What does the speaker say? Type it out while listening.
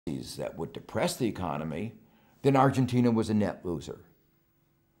that would depress the economy, then Argentina was a net loser.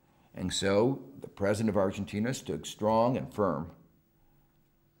 And so the president of Argentina stood strong and firm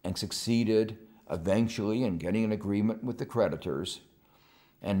and succeeded eventually in getting an agreement with the creditors,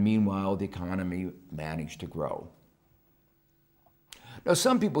 and meanwhile the economy managed to grow. Now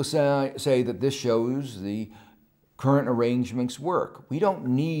some people say that this shows the current arrangements work. We don't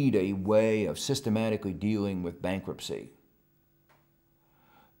need a way of systematically dealing with bankruptcy.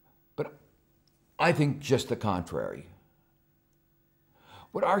 But I think just the contrary.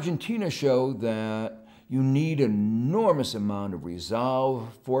 What Argentina showed that you need an enormous amount of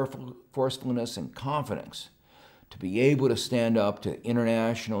resolve, forcefulness, and confidence to be able to stand up to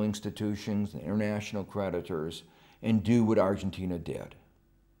international institutions and international creditors and do what Argentina did.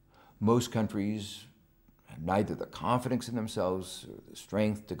 Most countries have neither the confidence in themselves or the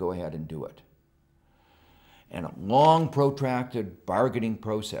strength to go ahead and do it. And a long, protracted bargaining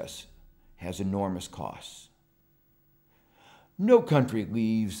process has enormous costs. No country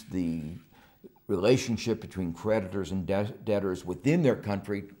leaves the relationship between creditors and debtors within their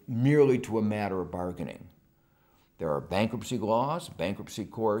country merely to a matter of bargaining. There are bankruptcy laws, bankruptcy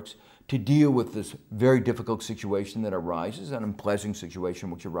courts, to deal with this very difficult situation that arises, an unpleasant situation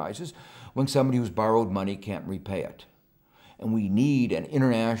which arises when somebody who's borrowed money can't repay it. And we need an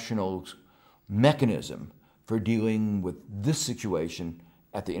international mechanism for dealing with this situation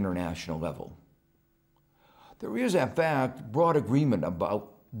at the international level. There is, in fact, broad agreement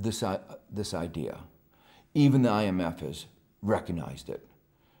about this idea. Even the IMF has recognized it.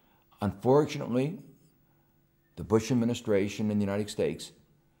 Unfortunately, the Bush administration in the United States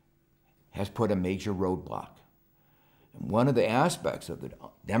has put a major roadblock. And one of the aspects of the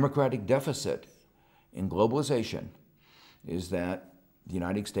democratic deficit in globalization is that the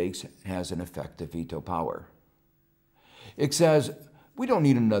United States has an effective veto power. It says, we don't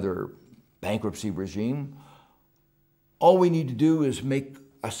need another bankruptcy regime. All we need to do is make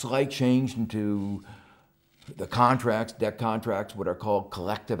a slight change into the contracts, debt contracts, what are called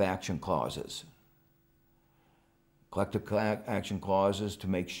collective action clauses. Collective action clauses to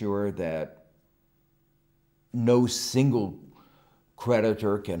make sure that no single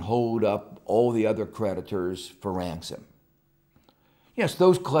creditor can hold up all the other creditors for ransom. Yes,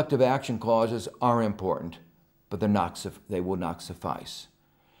 those collective action clauses are important, but they will not suffice.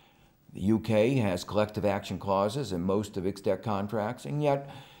 The UK has collective action clauses in most of its debt contracts, and yet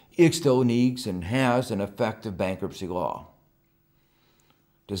it still needs and has an effective bankruptcy law.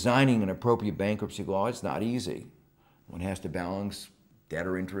 Designing an appropriate bankruptcy law is not easy. One has to balance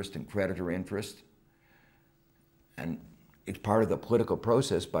debtor interest and creditor interest, and it's part of the political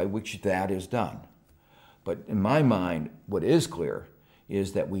process by which that is done. But in my mind, what is clear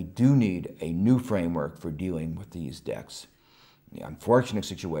is that we do need a new framework for dealing with these debts. The unfortunate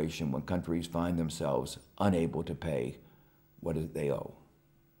situation when countries find themselves unable to pay what they owe.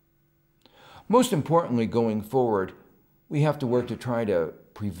 Most importantly, going forward, we have to work to try to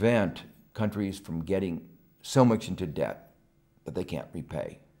prevent countries from getting so much into debt that they can't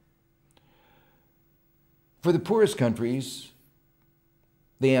repay. For the poorest countries,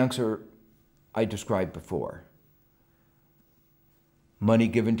 the answer I described before. Money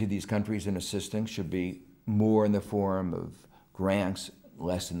given to these countries in assistance should be more in the form of grants,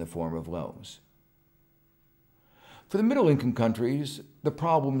 less in the form of loans. For the middle-income countries, the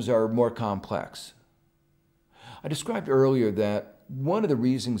problems are more complex. I described earlier that one of the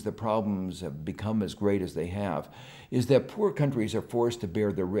reasons the problems have become as great as they have is that poor countries are forced to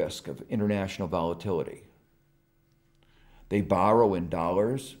bear the risk of international volatility. They borrow in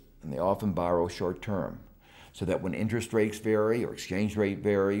dollars, and they often borrow short-term, so that when interest rates vary or exchange rate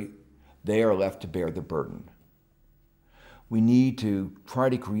vary, they are left to bear the burden. We need to try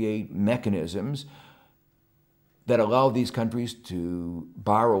to create mechanisms that allow these countries to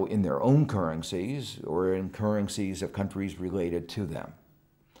borrow in their own currencies or in currencies of countries related to them.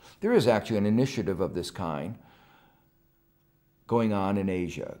 There is actually an initiative of this kind going on in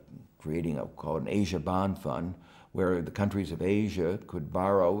Asia, creating called an Asia Bond Fund, where the countries of Asia could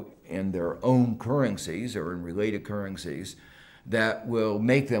borrow in their own currencies or in related currencies that will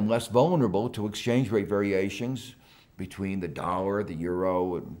make them less vulnerable to exchange rate variations between the dollar, the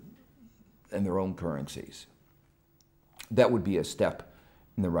euro, and their own currencies. That would be a step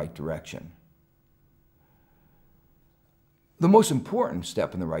in the right direction. The most important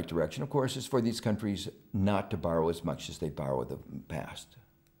step in the right direction, of course, is for these countries not to borrow as much as they borrowed in the past.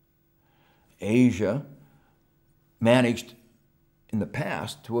 Asia managed in the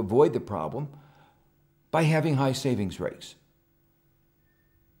past to avoid the problem by having high savings rates.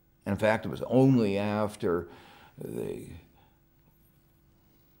 And in fact, it was only after the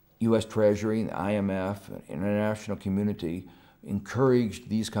U.S. Treasury, the IMF, and international community encouraged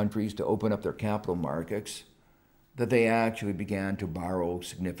these countries to open up their capital markets, that they actually began to borrow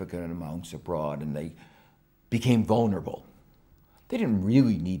significant amounts abroad, and they became vulnerable. They didn't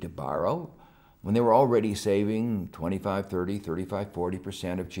really need to borrow when they were already saving 25, 30, 35,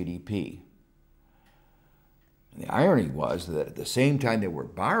 40% of GDP. And the irony was that at the same time they were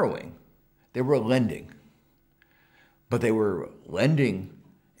borrowing, they were lending. But they were lending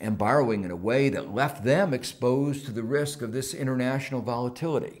and borrowing in a way that left them exposed to the risk of this international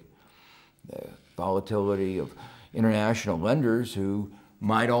volatility. The volatility of international lenders who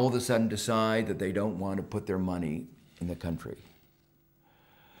might all of a sudden decide that they don't want to put their money in the country.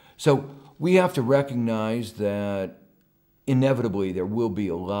 So we have to recognize that inevitably there will be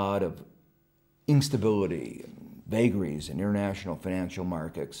a lot of instability and vagaries in international financial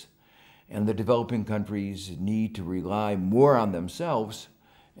markets, and the developing countries need to rely more on themselves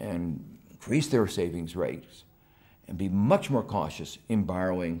and increase their savings rates and be much more cautious in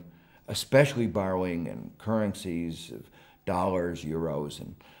borrowing, especially borrowing in currencies of dollars, euros,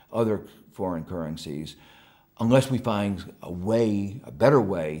 and other foreign currencies, unless we find a better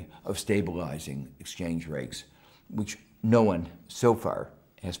way of stabilizing exchange rates, which no one so far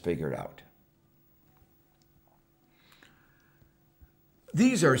has figured out.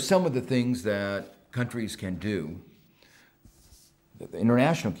 These are some of the things that countries can do, that the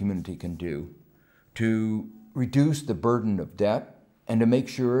international community can do, to reduce the burden of debt and to make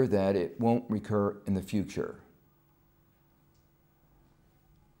sure that it won't recur in the future.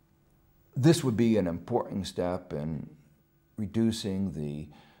 This would be an important step in reducing the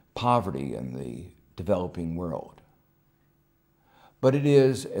poverty in the developing world. But it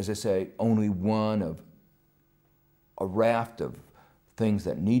is, as I say, only one of a raft of things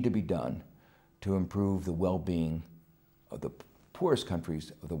that need to be done to improve the well-being of the poorest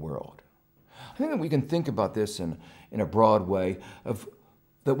countries of the world. I think that we can think about this in a broad way of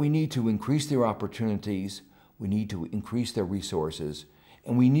that we need to increase their opportunities, we need to increase their resources,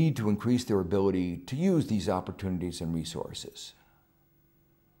 and we need to increase their ability to use these opportunities and resources.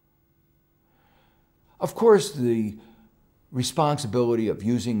 Of course, the responsibility of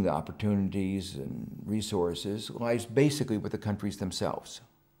using the opportunities and resources lies basically with the countries themselves.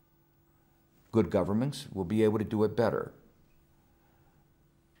 Good governments will be able to do it better.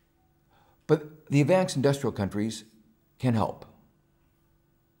 But the advanced industrial countries can help.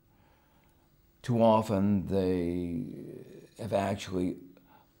 Too often they have actually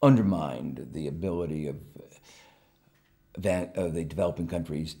undermined the ability of the developing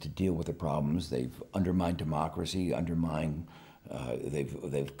countries to deal with the problems. They've undermined democracy,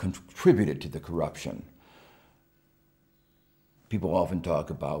 they've contributed to the corruption. People often talk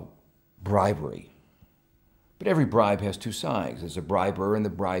about bribery, but every bribe has two sides. There's a briber and the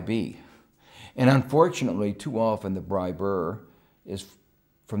bribee. And unfortunately, too often the briber is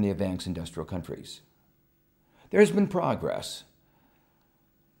from the advanced industrial countries. There's been progress.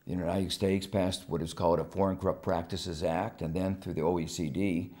 The United States passed what is called a Foreign Corrupt Practices Act, and then through the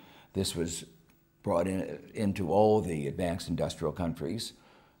OECD, this was brought into all the advanced industrial countries.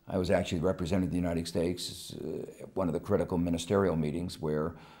 I was actually representing the United States at one of the critical ministerial meetings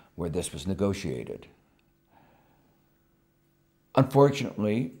where this was negotiated.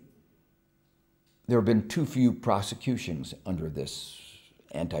 Unfortunately, there have been too few prosecutions under this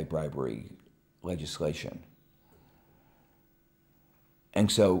anti-bribery legislation. And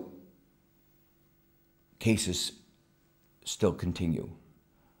so cases still continue.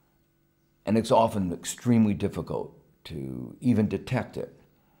 And it's often extremely difficult to even detect it.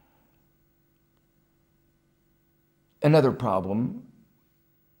 Another problem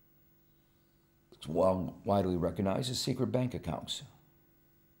that's widely recognized is secret bank accounts.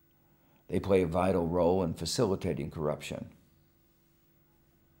 They play a vital role in facilitating corruption.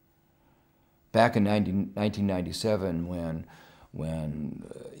 Back in 1997, when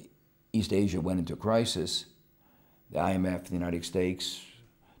East Asia went into crisis, the IMF, the United States,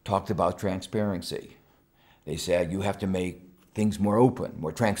 talked about transparency. They said, you have to make things more open,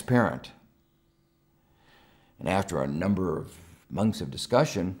 more transparent. And after a number of months of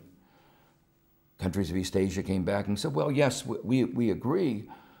discussion, countries of East Asia came back and said, well, yes, we agree,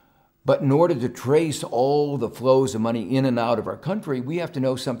 but in order to trace all the flows of money in and out of our country, we have to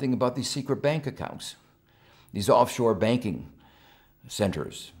know something about these secret bank accounts, these offshore banking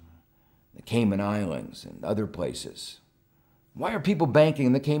centers, the Cayman Islands and other places. Why are people banking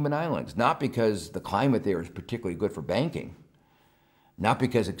in the Cayman Islands? Not because the climate there is particularly good for banking, not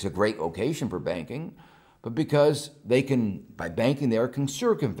because it's a great location for banking, but because they can, by banking there, can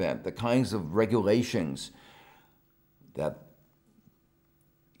circumvent the kinds of regulations that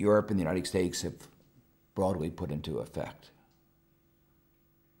Europe and the United States have broadly put into effect.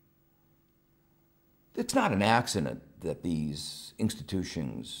 It's not an accident that these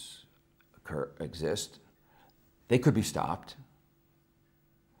institutions exist. They could be stopped,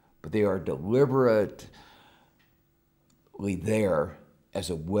 but they are deliberately there as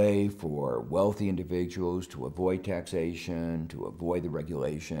a way for wealthy individuals to avoid taxation, to avoid the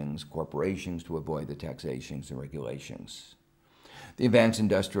regulations, corporations to avoid the taxations and regulations. The advanced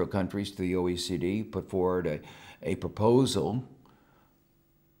industrial countries, the OECD, put forward a proposal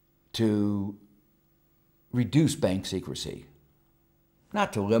to reduce bank secrecy,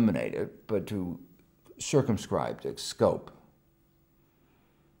 not to eliminate it, but to circumscribe its scope.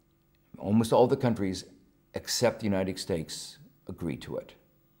 Almost all the countries except the United States agreed to it.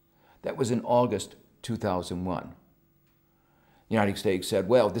 That was in August 2001. The United States said,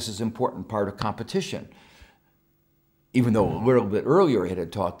 well, this is an important part of competition, even though a little bit earlier it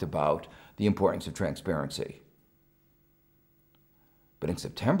had talked about the importance of transparency. But in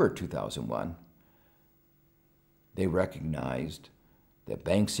September 2001, they recognized that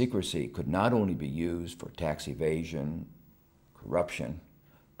bank secrecy could not only be used for tax evasion, corruption,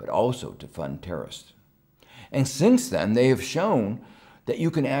 but also to fund terrorists. And since then, they have shown that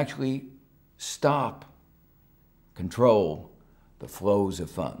you can actually stop, control the flows of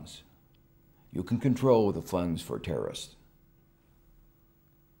funds. You can control the funds for terrorists.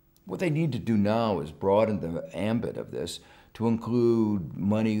 What they need to do now is broaden the ambit of this to include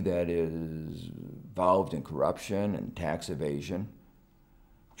money that is involved in corruption and tax evasion,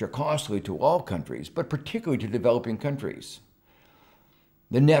 which are costly to all countries, but particularly to developing countries.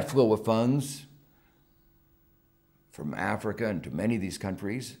 The net flow of funds from Africa and to many of these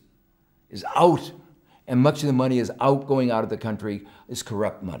countries is out, and much of the money is going out of the country is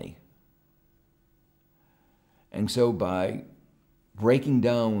corrupt money. And so by breaking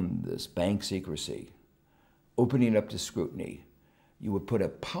down this bank secrecy, opening it up to scrutiny, you would put a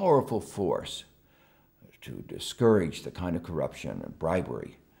powerful force to discourage the kind of corruption and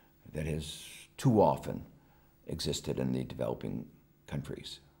bribery that has too often existed in the developing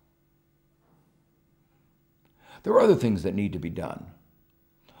countries. There are other things that need to be done.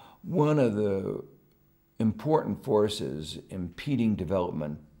 One of the important forces impeding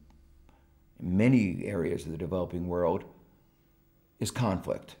development in many areas of the developing world is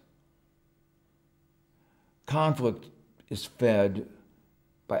conflict. Conflict is fed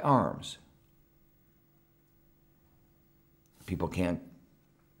by arms. People can't,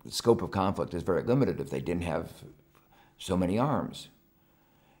 the scope of conflict is very limited if they didn't have so many arms.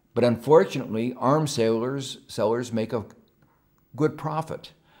 But unfortunately, arms sellers make a good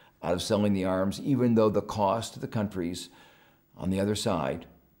profit out of selling the arms, even though the cost to the countries on the other side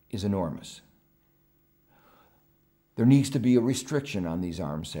is enormous. There needs to be a restriction on these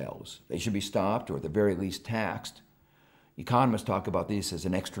arms sales. They should be stopped or at the very least taxed. Economists talk about this as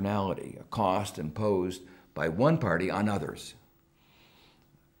an externality, a cost imposed by one party on others.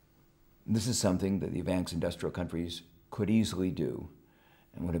 This is something that the advanced industrial countries could easily do,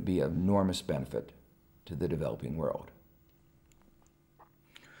 and would be of enormous benefit to the developing world.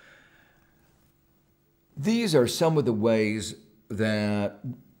 These are some of the ways that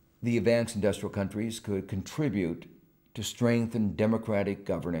the advanced industrial countries could contribute to strengthen democratic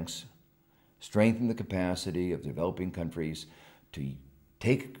governance, strengthen the capacity of developing countries to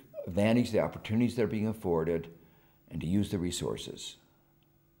take advantage of the opportunities that are being afforded and to use the resources.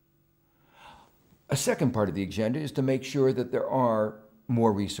 A second part of the agenda is to make sure that there are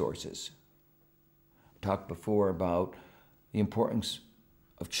more resources. I talked before about the importance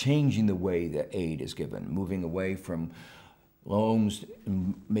of changing the way that aid is given, moving away from loans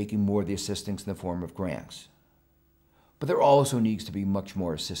and making more of the assistance in the form of grants. But there also needs to be much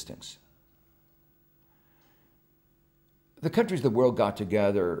more assistance. The countries of the world got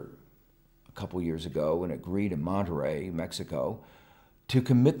together a couple years ago and agreed in Monterrey, Mexico, to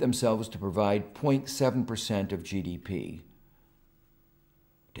commit themselves to provide 0.7% of GDP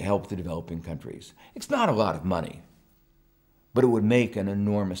to help the developing countries. It's not a lot of money, but it would make an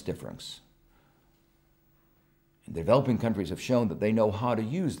enormous difference. And the developing countries have shown that they know how to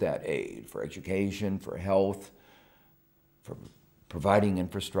use that aid for education, for health, for providing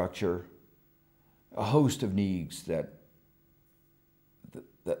infrastructure, a host of needs that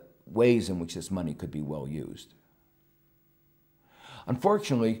ways in which this money could be well used.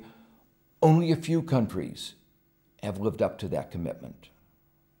 Unfortunately, only a few countries have lived up to that commitment.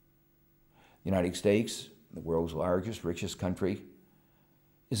 The United States, the world's largest, richest country,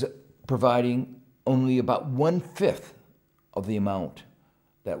 is providing only about 1/5 of the amount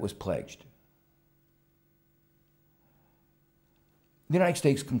that was pledged. The United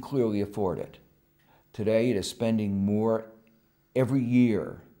States can clearly afford it. Today, it is spending more every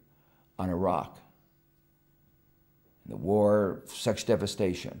year on Iraq, the war of such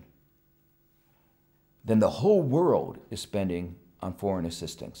devastation, than the whole world is spending on foreign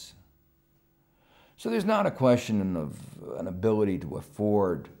assistance. So there's not a question of an ability to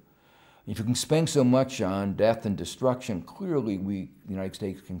afford. If you can spend so much on death and destruction, clearly the United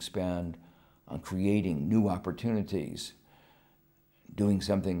States can spend on creating new opportunities, doing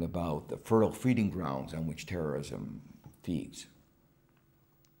something about the fertile feeding grounds on which terrorism feeds.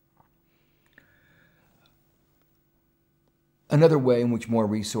 Another way in which more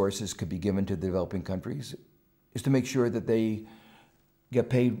resources could be given to developing countries is to make sure that they get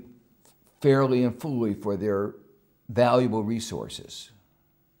paid fairly and fully for their valuable resources.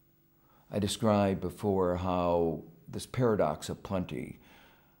 I described before how this paradox of plenty,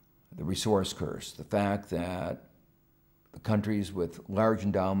 the resource curse, the fact that the countries with large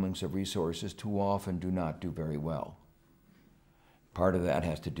endowments of resources too often do not do very well. Part of that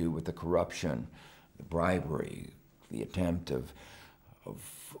has to do with the corruption, the bribery, the attempt of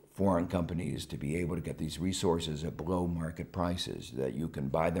foreign companies to be able to get these resources at below market prices, that you can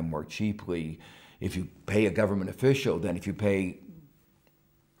buy them more cheaply if you pay a government official than if you pay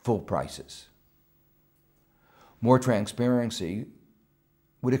full prices. More transparency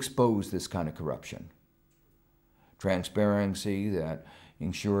would expose this kind of corruption. Transparency that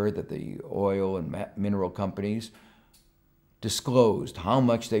ensured that the oil and mineral companies disclosed how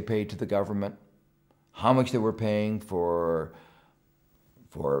much they paid to the government, how much they were paying for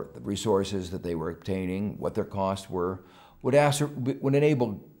the resources that they were obtaining, what their costs were, would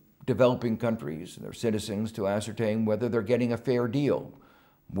enable developing countries and their citizens to ascertain whether they're getting a fair deal,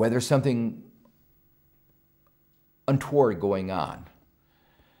 whether something untoward going on.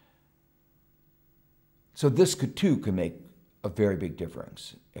 So this too could make a very big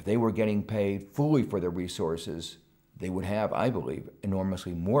difference. If they were getting paid fully for their resources, they would have, I believe,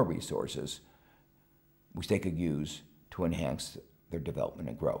 enormously more resources which they could use to enhance their development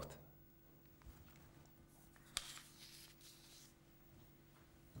and growth.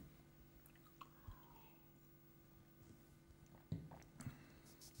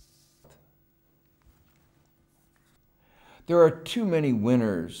 There are too many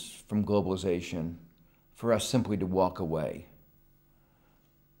winners from globalization for us simply to walk away.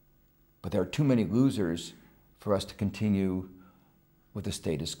 But there are too many losers for us to continue with the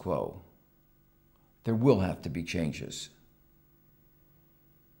status quo. There will have to be changes.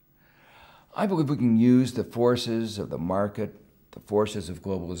 I believe we can use the forces of the market, the forces of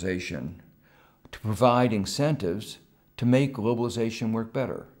globalization, to provide incentives to make globalization work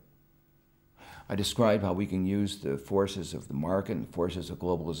better. I described how we can use the forces of the market and the forces of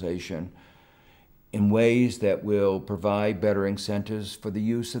globalization in ways that will provide better incentives for the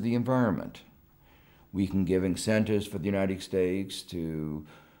use of the environment. We can give incentives for the United States to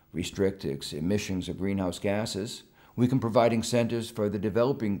restrict its emissions of greenhouse gases. We can provide incentives for the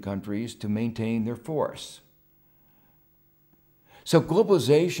developing countries to maintain their forests. So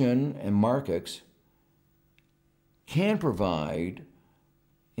globalization and markets can provide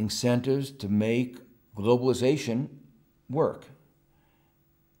incentives to make globalization work.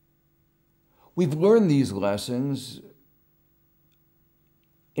 We've learned these lessons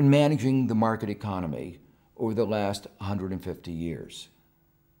in managing the market economy over the last 150 years.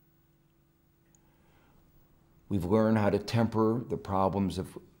 We've learned how to temper the problems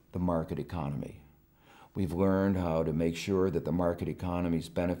of the market economy. We've learned how to make sure that the market economy's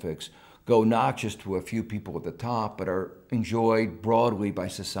benefits go not just to a few people at the top, but are enjoyed broadly by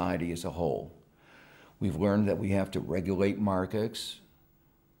society as a whole. We've learned that we have to regulate markets.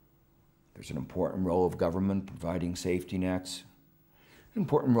 There's an important role of government providing safety nets, an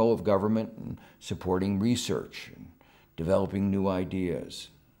important role of government in supporting research and developing new ideas,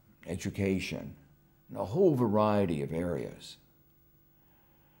 education, and a whole variety of areas.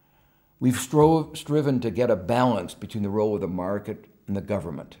 We've striven to get a balance between the role of the market and the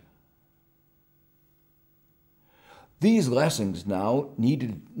government. These lessons now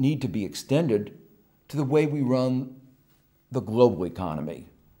need to be extended to the way we run the global economy.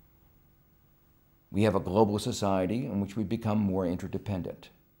 We have a global society in which we become more interdependent.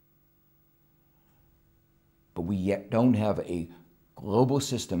 But we yet don't have a global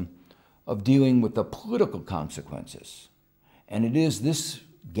system of dealing with the political consequences. And it is this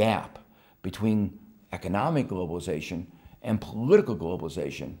gap between economic globalization and political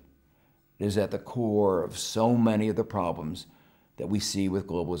globalization that is at the core of so many of the problems that we see with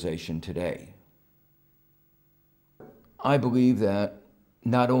globalization today. I believe that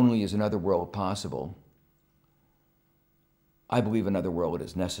not only is another world possible, I believe another world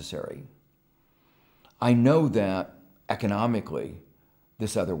is necessary. I know that economically,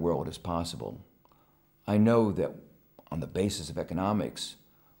 this other world is possible. I know that on the basis of economics,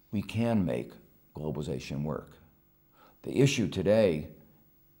 we can make globalization work. The issue today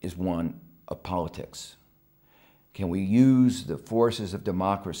is one of politics. Can we use the forces of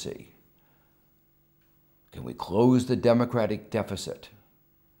democracy? Can we close the democratic deficit?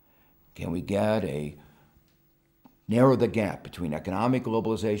 Can we narrow the gap between economic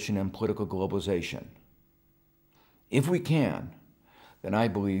globalization and political globalization? If we can, then I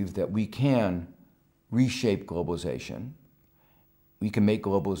believe that we can reshape globalization. We can make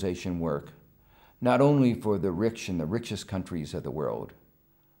globalization work, not only for the rich in the richest countries of the world,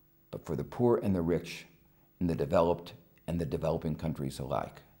 but for the poor and the rich in the developed and the developing countries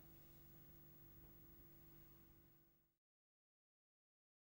alike.